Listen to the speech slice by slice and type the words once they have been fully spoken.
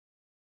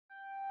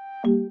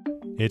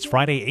It's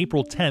Friday,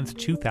 April 10th,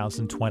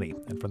 2020,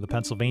 and from the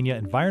Pennsylvania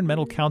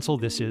Environmental Council,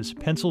 this is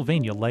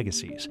Pennsylvania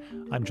Legacies.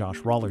 I'm Josh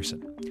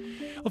Rawlerson.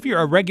 Well, if you're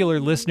a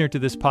regular listener to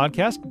this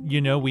podcast,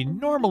 you know we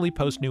normally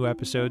post new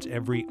episodes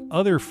every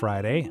other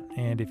Friday,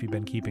 and if you've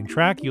been keeping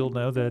track, you'll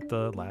know that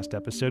the last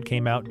episode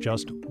came out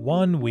just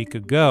 1 week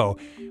ago,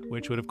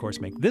 which would, of course,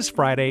 make this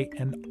Friday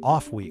an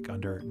off week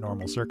under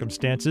normal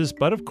circumstances.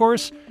 But, of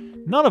course,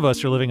 none of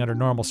us are living under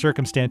normal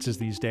circumstances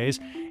these days,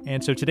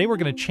 and so today we're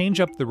going to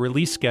change up the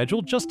release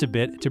schedule just a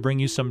bit to bring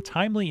you some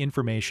timely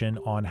information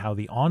on how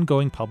the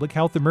ongoing public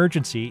health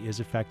emergency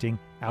is affecting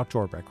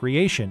outdoor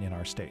recreation in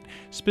our state.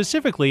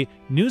 Specifically,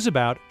 news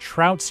about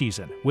trout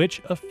season,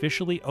 which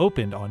officially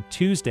opened on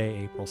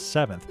Tuesday, April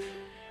 7th.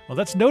 Well,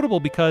 that's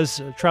notable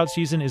because trout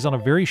season is on a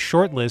very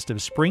short list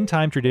of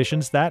springtime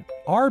traditions that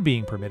are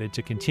being permitted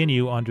to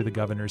continue under the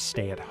governor's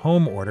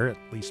stay-at-home order, at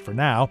least for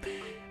now.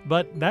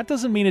 But that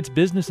doesn't mean it's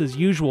business as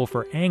usual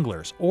for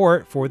anglers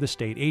or for the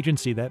state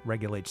agency that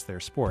regulates their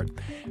sport.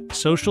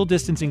 Social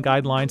distancing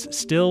guidelines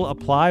still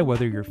apply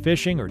whether you're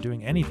fishing or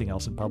doing anything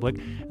else in public,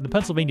 and the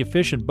Pennsylvania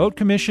Fish and Boat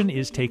Commission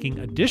is taking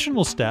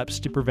additional steps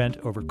to prevent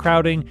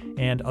overcrowding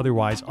and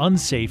otherwise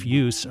unsafe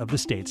use of the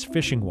state's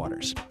fishing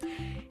waters.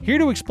 Here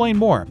to explain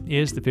more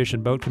is the Fish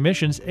and Boat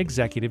Commission's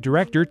Executive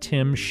Director,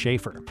 Tim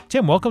Schaefer.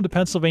 Tim, welcome to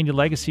Pennsylvania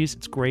Legacies.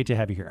 It's great to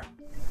have you here.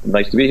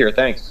 Nice to be here.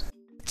 Thanks.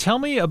 Tell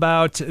me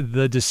about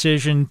the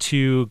decision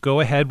to go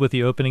ahead with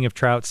the opening of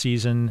trout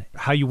season,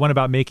 how you went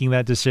about making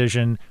that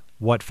decision,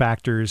 what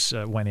factors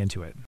went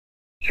into it.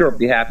 Sure,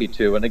 be happy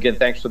to. And again,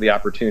 thanks for the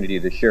opportunity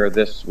to share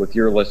this with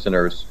your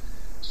listeners.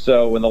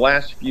 So in the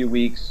last few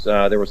weeks,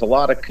 there was a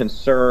lot of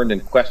concern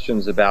and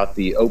questions about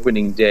the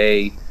opening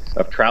day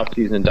of trout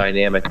season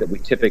dynamic that we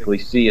typically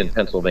see in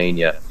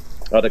Pennsylvania.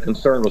 The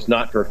concern was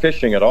not for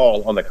fishing at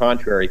all. On the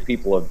contrary,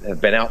 people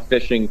have been out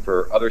fishing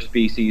for other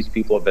species.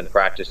 People have been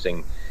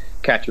practicing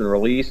catch and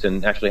release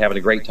and actually having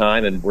a great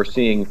time. And we're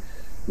seeing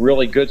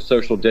really good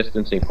social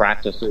distancing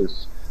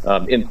practices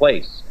in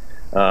place.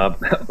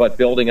 But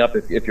building up,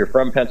 if you're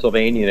from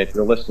Pennsylvania and if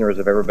your listeners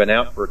have ever been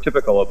out for a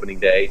typical opening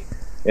day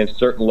in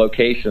certain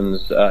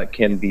locations,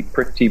 can be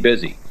pretty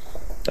busy.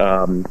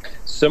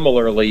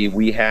 Similarly,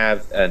 we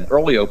have an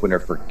early opener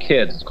for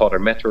kids. It's called our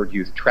Metro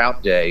Youth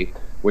Trout Day,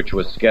 which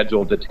was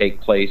scheduled to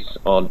take place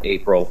on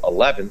April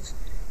 11th.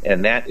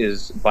 And that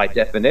is, by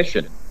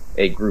definition,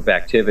 a group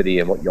activity.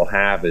 And what you'll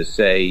have is,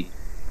 say,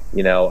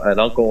 an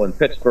uncle in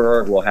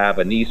Pittsburgh will have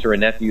a niece or a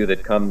nephew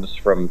that comes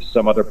from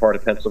some other part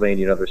of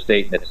Pennsylvania, another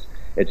state, and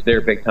it's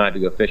their big time to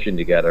go fishing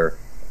together.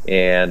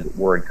 And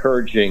we're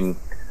encouraging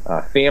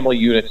family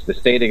units to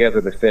stay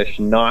together to fish,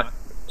 not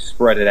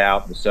spread it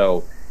out. And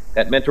so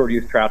that Mentor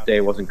Youth Trout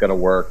Day wasn't going to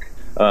work.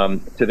 To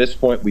this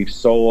point, we've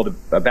sold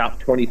about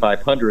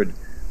 2,500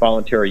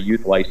 voluntary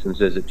youth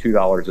licenses at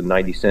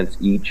 $2.90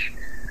 each.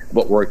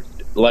 What we're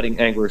letting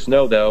anglers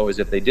know, though, is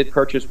if they did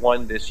purchase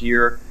one this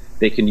year,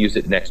 they can use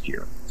it next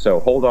year. So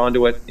hold on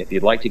to it. If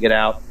you'd like to get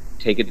out,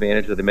 take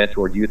advantage of the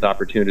Mentored Youth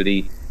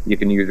opportunity. You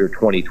can use your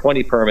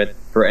 2020 permit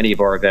for any of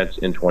our events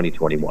in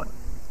 2021.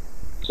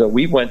 So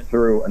we went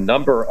through a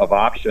number of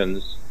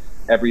options,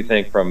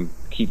 everything from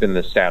keeping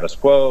the status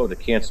quo to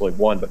canceling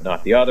one but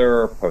not the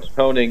other,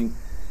 postponing,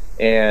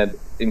 and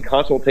in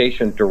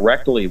consultation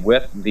directly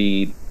with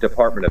the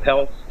Department of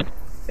Health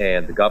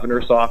and the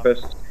Governor's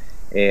Office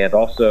and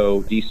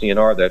also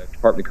DCNR, the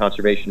Department of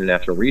Conservation and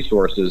Natural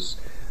Resources,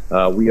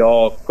 we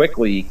all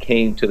quickly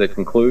came to the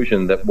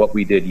conclusion that what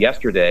we did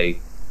yesterday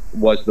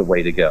was the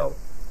way to go.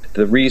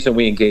 The reason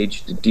we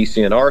engaged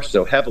DCNR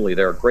so heavily,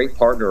 they're a great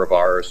partner of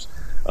ours,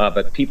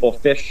 but people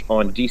fish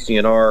on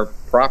DCNR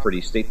property,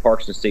 state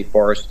parks and state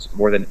forests,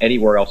 more than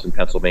anywhere else in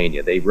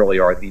Pennsylvania. They really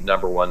are the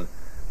number one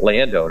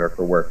landowner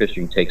for where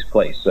fishing takes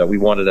place. So we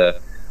wanted to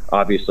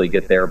obviously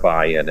get their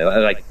buy-in. And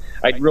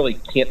I really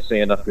can't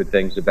say enough good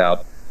things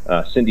about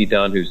Cindy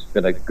Dunn, who's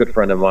been a good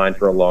friend of mine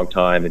for a long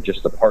time, and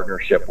just the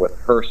partnership with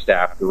her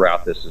staff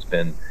throughout this has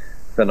been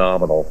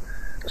phenomenal.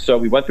 So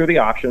we went through the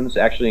options,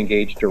 actually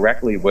engaged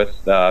directly with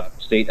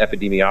state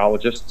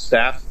epidemiologist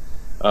staff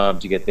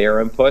to get their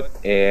input,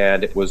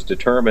 and it was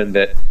determined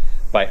that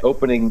by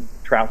opening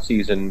trout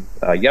season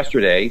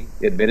yesterday,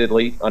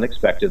 admittedly,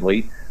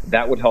 unexpectedly,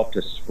 that would help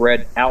to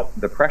spread out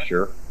the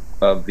pressure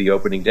of the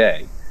opening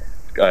day.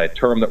 A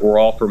term that we're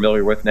all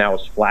familiar with now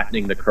is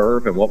flattening the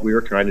curve, and what we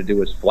were trying to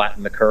do is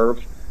flatten the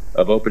curve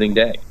of opening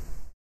day.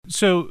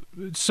 So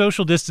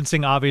social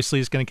distancing obviously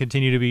is going to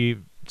continue to be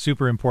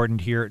super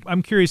important here.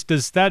 I'm curious,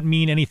 does that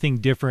mean anything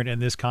different in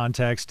this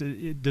context?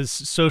 Does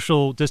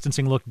social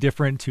distancing look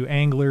different to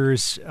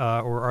anglers,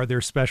 or are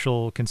there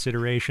special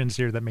considerations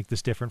here that make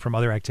this different from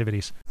other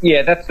activities?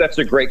 Yeah, that's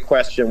a great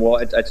question.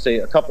 Well, I'd say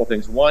a couple of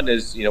things. One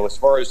is, as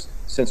far as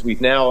since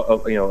we've now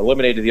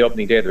eliminated the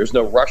opening day, there's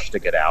no rush to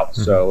get out.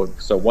 Mm-hmm.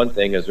 So one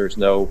thing is there's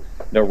no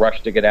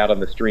rush to get out on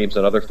the streams,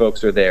 and other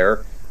folks are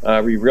there.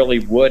 We really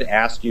would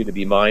ask you to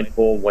be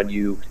mindful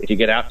if you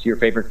get out to your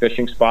favorite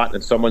fishing spot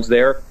and someone's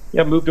there,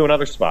 move to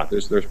another spot.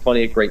 There's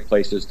plenty of great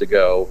places to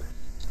go.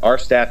 Our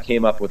staff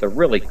came up with a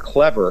really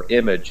clever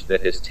image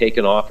that has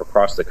taken off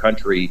across the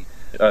country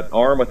an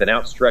arm with an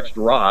outstretched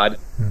rod,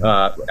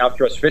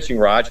 outstretched fishing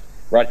rod.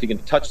 If you can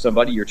touch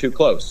somebody, you're too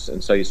close.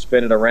 And so you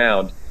spin it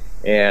around,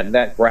 and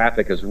that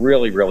graphic has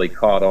really, really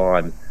caught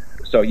on.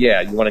 So,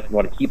 yeah, you want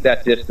to keep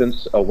that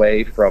distance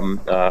away from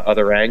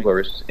other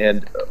anglers.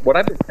 And what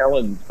I've been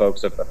telling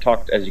folks, I've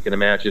talked, as you can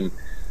imagine,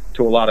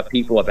 to a lot of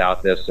people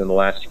about this in the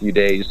last few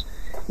days.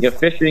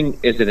 Fishing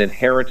is an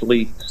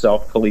inherently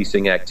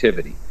self-policing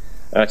activity.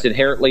 It's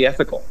inherently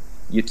ethical.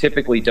 You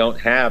typically don't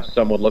have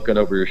someone looking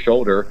over your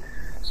shoulder,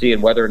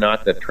 seeing whether or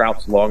not the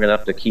trout's long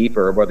enough to keep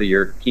or whether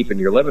you're keeping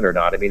your limit or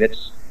not. I mean,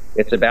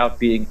 it's about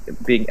being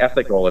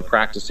ethical and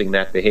practicing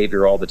that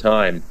behavior all the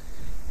time.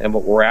 And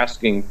what we're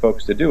asking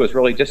folks to do is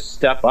really just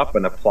step up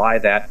and apply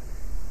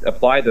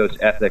those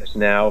ethics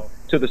now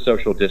to the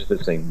social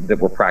distancing that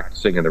we're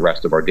practicing in the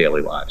rest of our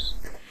daily lives.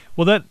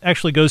 Well, that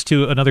actually goes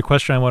to another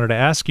question I wanted to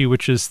ask you,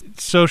 which is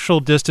social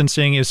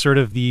distancing is sort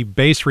of the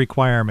base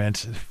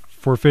requirement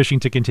for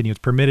fishing to continue. It's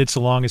permitted so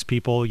long as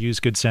people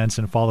use good sense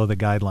and follow the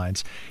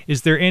guidelines.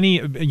 Is there any,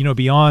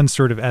 beyond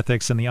sort of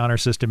ethics and the honor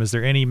system, is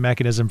there any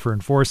mechanism for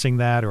enforcing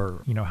that,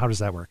 or, how does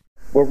that work?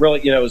 Well,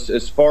 really,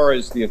 as far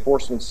as the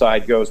enforcement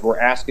side goes, we're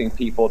asking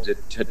people to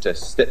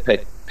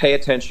pay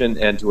attention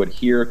and to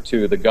adhere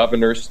to the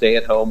governor's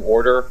stay-at-home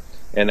order,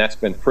 and that's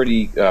been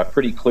pretty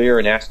clear,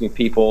 in asking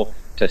people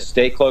to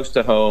stay close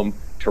to home,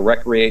 to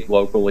recreate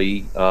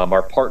locally.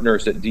 Our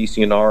partners at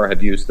DCNR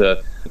have used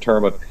the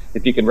term of,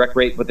 if you can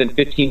recreate within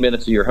 15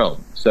 minutes of your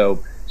home.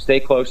 So stay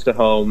close to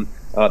home.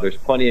 There's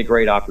plenty of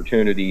great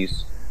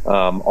opportunities.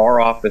 Our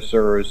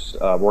officers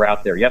were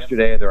out there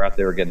yesterday. They're out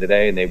there again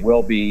today, and they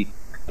will be.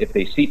 If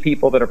they see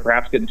people that are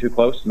perhaps getting too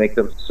close, make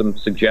them some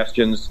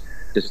suggestions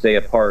to stay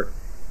apart.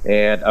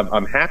 And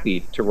I'm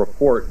happy to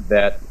report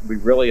that we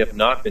really have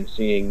not been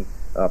seeing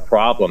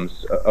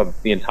problems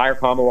of the entire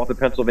Commonwealth of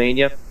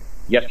Pennsylvania.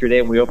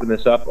 Yesterday, when we opened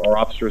this up, our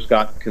officers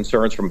got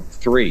concerns from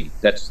three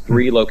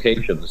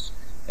locations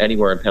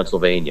anywhere in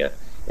Pennsylvania.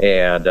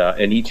 And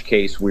in each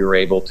case, we were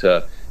able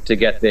to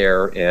get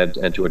there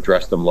and to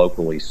address them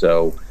locally.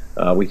 So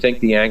we think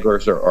the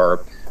anglers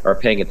are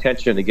paying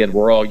attention. Again,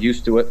 we're all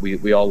used to it.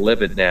 We all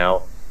live it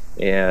now.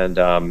 And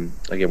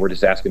again, we're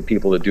just asking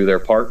people to do their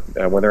part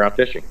when they're out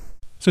fishing.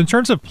 So in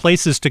terms of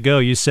places to go,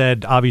 you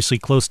said obviously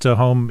close to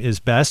home is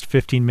best,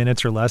 15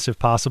 minutes or less if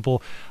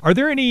possible. Are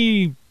there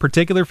any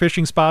particular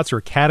fishing spots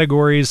or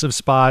categories of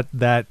spot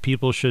that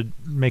people should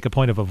make a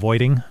point of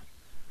avoiding?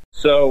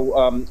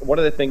 So one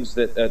of the things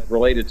that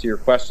related to your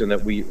question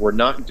that we're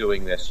not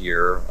doing this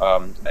year,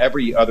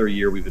 every other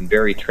year we've been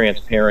very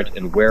transparent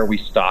in where we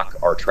stock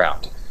our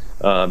trout.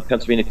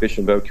 Pennsylvania Fish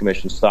and Boat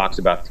Commission stocks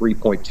about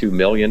 3.2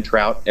 million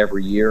trout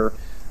every year.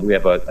 We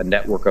have a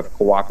network of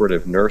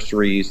cooperative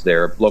nurseries.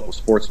 There are local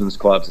sportsmen's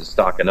clubs that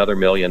stock another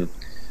million.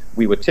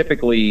 We would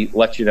typically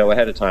let you know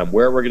ahead of time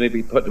where we're going to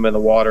be putting them in the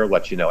water,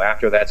 let you know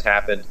after that's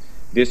happened.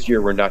 This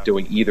year, we're not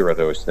doing either of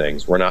those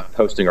things. We're not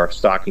posting our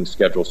stocking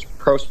schedules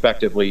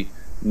prospectively,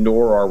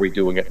 nor are we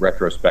doing it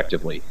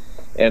retrospectively.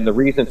 And the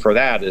reason for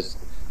that is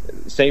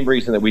the same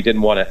reason that we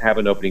didn't want to have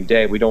an opening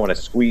day. We don't want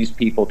to squeeze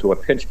people to a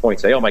pinch point,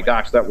 say, oh my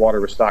gosh, that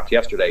water was stocked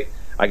yesterday.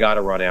 I got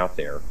to run out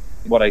there.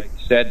 What I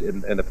said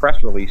in the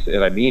press release,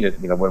 and I mean it,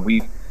 when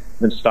we've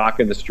been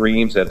stocking the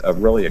streams at a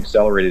really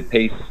accelerated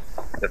pace,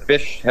 the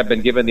fish have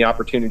been given the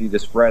opportunity to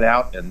spread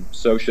out, and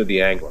so should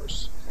the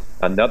anglers.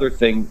 Another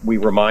thing we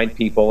remind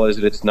people is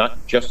that it's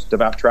not just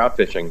about trout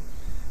fishing.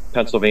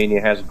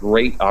 Pennsylvania has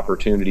great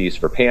opportunities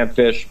for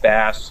panfish,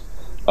 bass,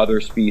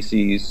 other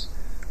species.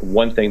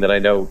 One thing that I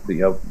know,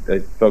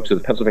 folks of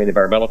the Pennsylvania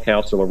Environmental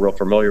Council are real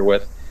familiar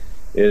with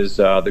is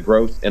the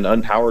growth in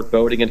unpowered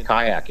boating and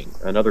kayaking,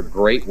 another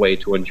great way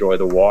to enjoy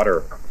the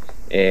water.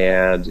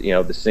 And,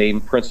 the same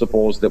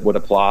principles that would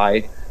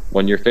apply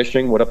when you're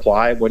fishing would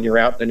apply when you're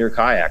out in your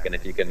kayak. And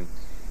if you can,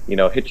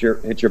 hit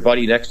your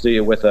buddy next to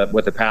you with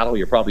a paddle,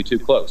 you're probably too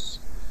close.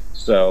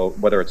 So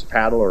whether it's a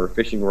paddle or a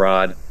fishing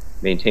rod,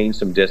 maintain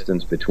some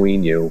distance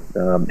between you.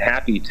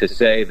 Happy to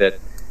say that,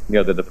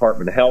 the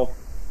Department of Health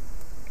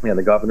and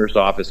the governor's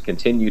office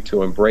continue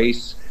to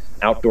embrace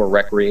outdoor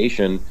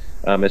recreation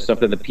as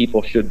something that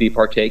people should be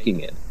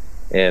partaking in.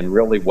 And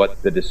really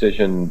what the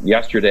decision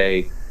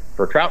yesterday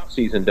for trout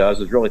season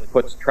does is really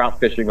puts trout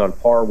fishing on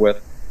par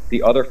with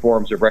the other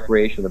forms of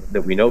recreation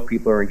that we know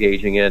people are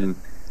engaging in,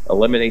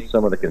 eliminate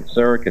some of the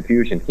concern,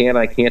 confusion. Can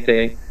I, can't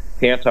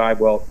I?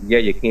 Well, yeah,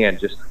 you can.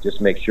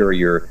 Just make sure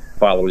you're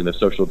following the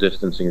social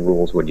distancing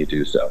rules when you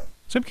do so.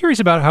 So I'm curious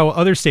about how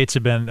other states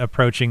have been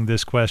approaching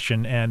this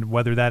question and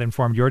whether that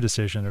informed your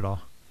decision at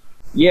all.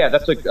 Yeah,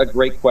 that's a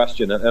great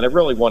question. And I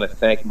really want to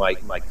thank my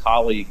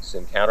colleagues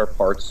and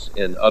counterparts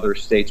in other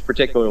states,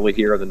 particularly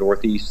here in the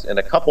Northeast, and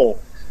a couple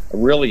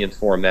really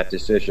informed that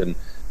decision.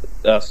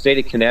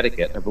 State of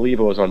Connecticut, I believe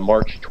it was on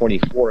March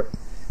 24th,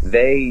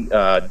 they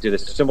did a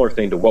similar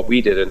thing to what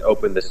we did and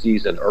opened the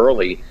season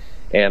early.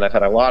 And I've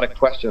had a lot of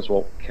questions,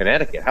 well,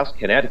 Connecticut, how's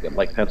Connecticut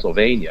like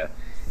Pennsylvania?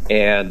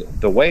 And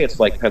the way it's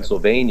like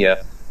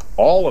Pennsylvania,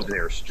 all of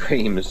their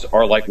streams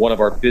are like one of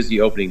our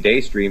busy opening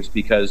day streams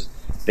because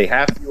they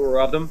have fewer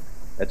of them.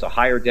 It's a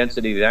higher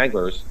density of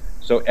anglers,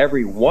 So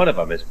every one of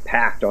them is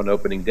packed on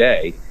opening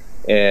day.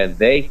 And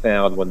they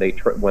found when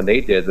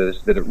they did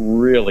this that it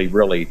really,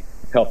 really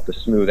helped to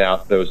smooth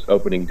out that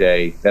opening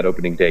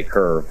day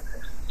curve.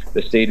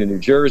 The state of New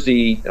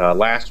Jersey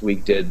last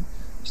week did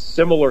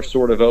similar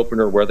sort of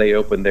opener where they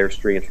opened their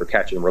streams for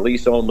catch and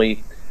release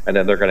only, and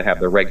then they're going to have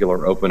the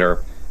regular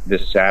opener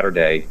this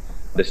Saturday.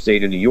 The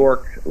state of New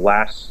York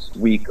last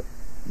week,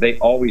 they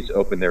always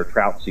open their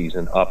trout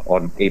season up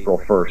on April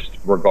 1st,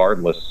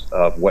 regardless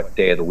of what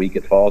day of the week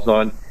it falls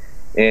on.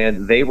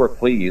 And they were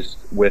pleased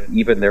with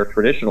even their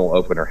traditional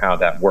opener, how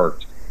that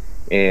worked.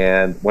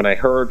 And when I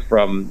heard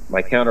from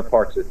my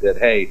counterparts that,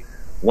 hey,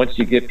 once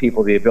you give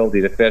people the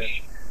ability to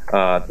fish,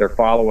 they're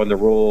following the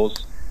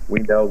rules. We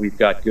know we've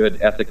got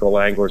good ethical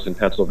anglers in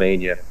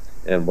Pennsylvania,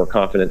 and we're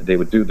confident they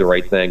would do the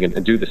right thing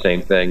and do the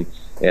same thing.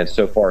 And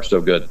so far,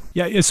 so good.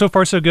 Yeah, so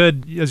far, so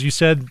good. As you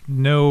said,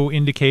 no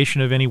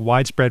indication of any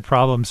widespread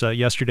problems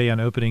yesterday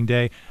on opening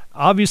day.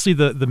 Obviously,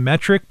 the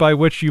metric by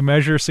which you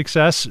measure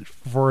success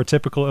for a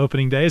typical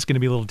opening day is going to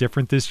be a little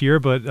different this year.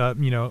 But,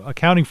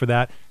 accounting for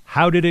that,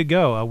 how did it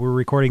go? We're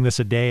recording this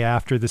a day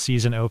after the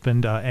season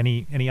opened.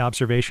 Any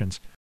observations?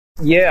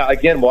 Yeah,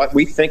 again,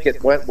 we think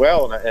it went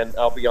well, and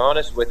I'll be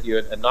honest with you,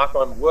 and knock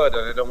on wood,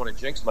 and I don't want to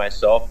jinx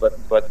myself,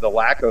 but the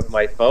lack of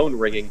my phone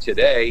ringing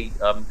today,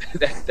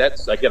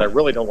 that's, again, I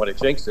really don't want to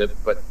jinx it,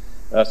 but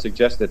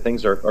suggests that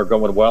things are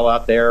going well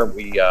out there.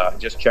 We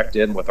just checked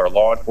in with our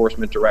law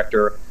enforcement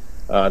director.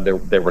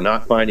 They were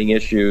not finding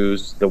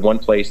issues. The one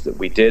place that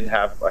we did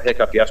have a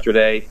hiccup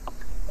yesterday,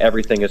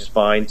 everything is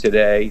fine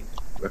today.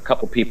 A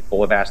couple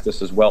people have asked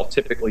us as well,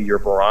 typically your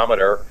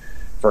barometer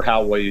for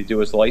how well you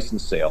do is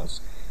license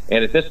sales.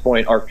 And at this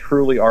point, our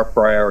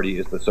priority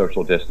is the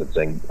social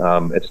distancing.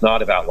 It's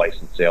not about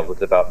license sales.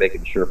 It's about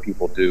making sure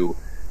people do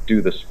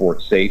the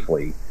sport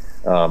safely.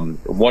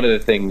 One of the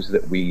things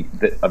that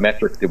a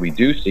metric that we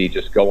do see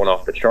just going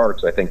off the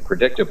charts, I think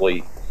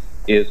predictably,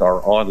 is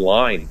our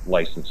online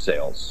license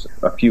sales.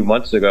 A few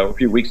weeks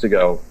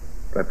ago,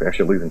 I'm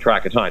actually losing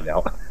track of time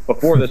now,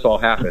 before this all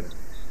happened,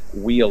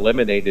 we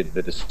eliminated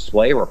the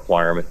display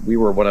requirement. We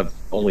were one of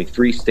only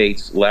 3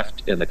 states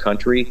left in the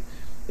country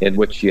in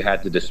which you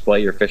had to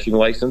display your fishing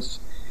license.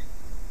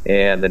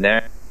 And the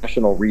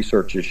national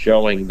research is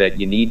showing that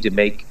you need to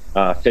make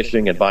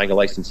fishing and buying a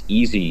license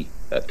easy,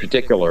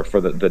 particular for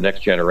the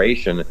next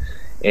generation.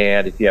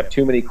 And if you have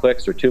too many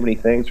clicks or too many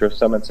things, or if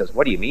someone says,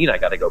 what do you mean I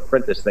got to go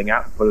print this thing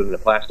out and put it in a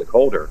plastic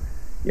holder?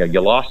 You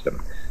lost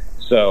them.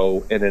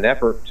 So in an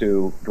effort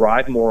to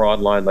drive more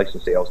online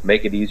license sales,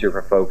 make it easier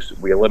for folks,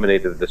 we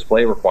eliminated the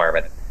display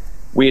requirement.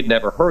 We had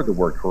never heard the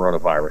word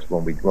coronavirus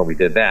when we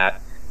did that.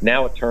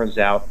 Now it turns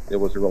out it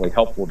was a really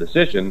helpful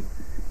decision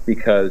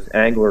because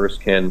anglers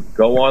can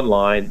go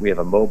online. We have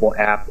a mobile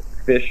app,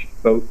 Fish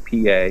Boat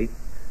PA,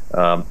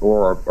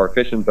 or our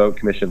Fish and Boat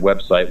Commission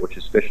website, which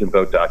is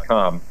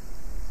fishandboat.com.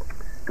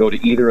 Go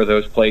to either of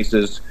those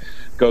places,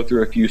 go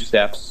through a few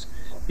steps,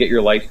 get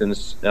your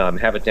license,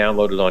 have it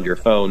downloaded onto your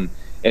phone,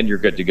 and you're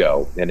good to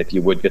go. And if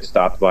you would get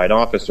stopped by an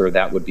officer,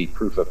 that would be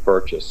proof of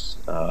purchase.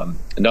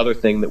 Another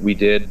thing that we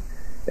did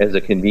as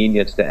a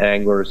convenience to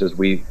anglers is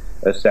we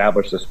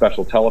established a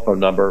special telephone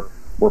number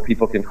where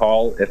people can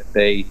call if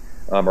they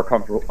are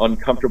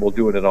uncomfortable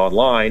doing it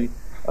online.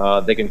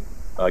 They can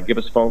give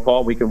us a phone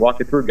call. We can walk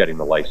you through getting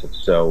the license.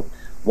 So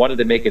wanted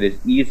to make it as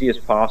easy as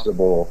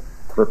possible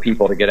for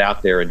people to get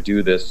out there and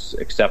do this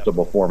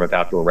acceptable form of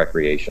outdoor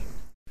recreation.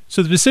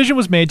 So the decision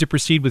was made to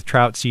proceed with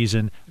trout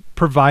season,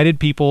 provided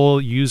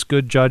people use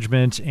good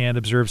judgment and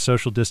observe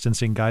social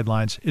distancing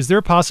guidelines. Is there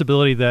a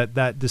possibility that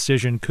that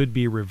decision could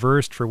be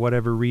reversed for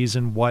whatever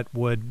reason? What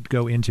would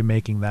go into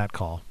making that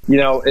call?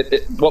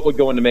 What would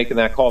go into making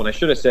that call? And I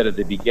should have said at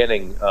the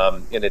beginning,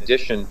 in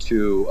addition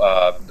to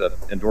the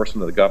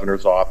endorsement of the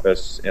governor's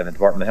office and the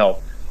Department of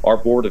Health, our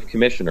board of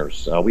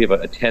commissioners, we have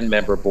a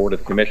 10-member board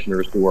of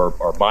commissioners who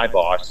are my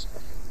boss,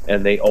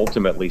 and they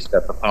ultimately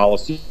set the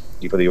policy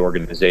for the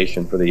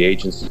organization, for the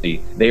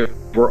agency. They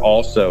were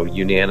also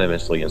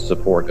unanimously in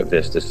support of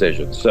this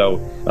decision. So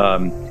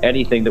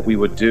anything that we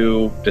would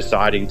do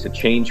deciding to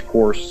change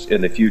course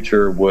in the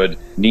future would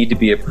need to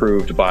be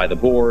approved by the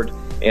board.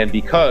 And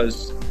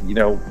because,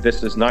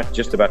 this is not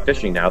just about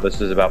fishing now, this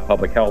is about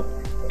public health,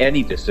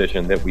 any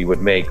decision that we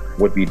would make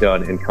would be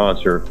done in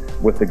concert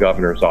with the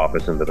governor's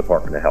office and the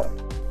Department of Health.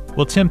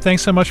 Well, Tim,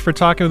 thanks so much for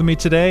talking with me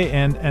today,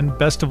 and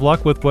best of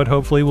luck with what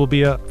hopefully will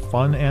be a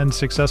fun and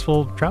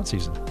successful trout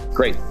season.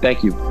 Great.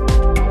 Thank you.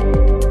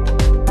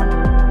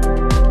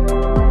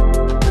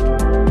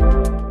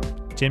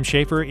 Tim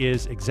Schaefer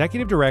is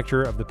Executive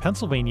Director of the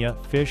Pennsylvania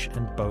Fish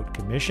and Boat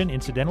Commission.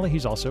 Incidentally,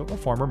 he's also a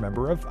former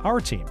member of our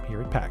team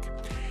here at PEC.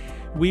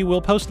 We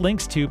will post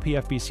links to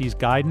PFBC's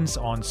guidance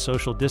on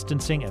social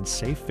distancing and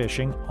safe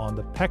fishing on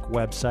the PEC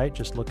website.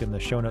 Just look in the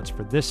show notes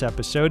for this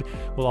episode.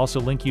 We'll also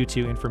link you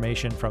to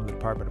information from the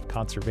Department of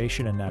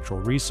Conservation and Natural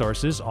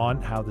Resources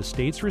on how the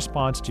state's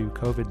response to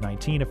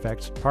COVID-19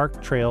 affects park,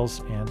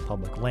 trails, and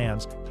public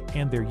lands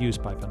and their use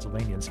by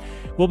Pennsylvanians.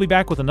 We'll be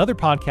back with another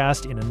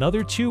podcast in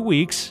another 2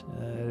 weeks.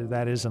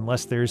 That is,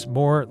 unless there's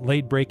more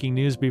late-breaking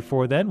news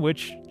before then,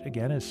 which,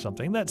 again, is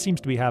something that seems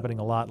to be happening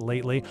a lot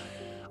lately.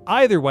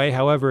 Either way,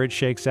 however it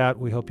shakes out,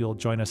 we hope you'll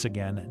join us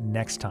again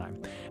next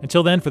time.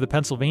 Until then, for the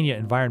Pennsylvania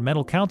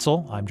Environmental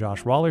Council, I'm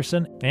Josh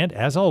Rollerson, and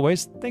as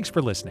always, thanks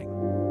for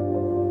listening.